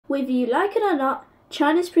Whether you like it or not,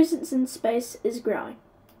 China's presence in space is growing.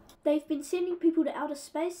 They've been sending people to outer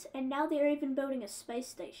space, and now they're even building a space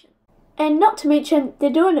station. And not to mention, they're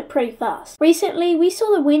doing it pretty fast. Recently, we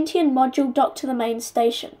saw the Wentian Module dock to the main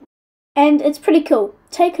station. And it's pretty cool.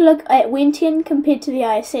 Take a look at Wentian compared to the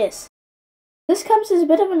ISS. This comes as a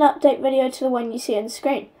bit of an update video to the one you see on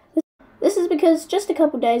screen. This is because just a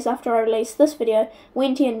couple days after I released this video,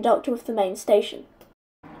 Wentian docked with the main station.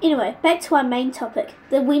 Anyway, back to our main topic,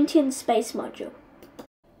 the Wentian Space Module.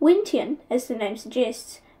 Wentian, as the name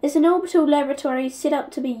suggests, is an orbital laboratory set up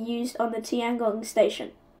to be used on the Tiangong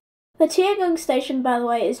station. The Tiangong station, by the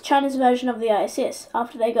way, is China's version of the ISS,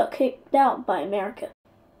 after they got kicked out by America.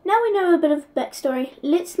 Now we know a bit of backstory,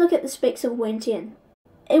 let's look at the specs of Wentian.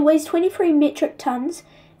 It weighs 23 metric tons,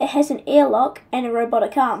 it has an airlock and a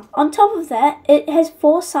robotic arm. On top of that, it has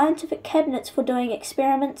 4 scientific cabinets for doing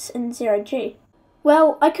experiments in 0G.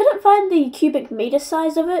 Well, I couldn't find the cubic meter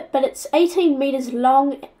size of it, but it's 18 meters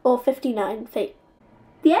long or 59 feet.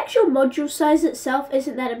 The actual module size itself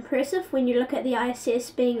isn't that impressive when you look at the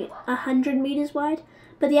ISS being 100 meters wide,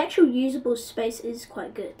 but the actual usable space is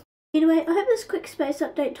quite good. Anyway, I hope this quick space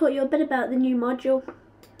update taught you a bit about the new module,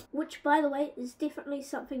 which by the way is definitely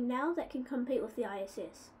something now that can compete with the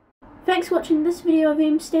ISS. Thanks for watching this video of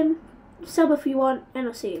MSTEM, sub if you want, and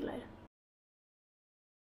I'll see you later.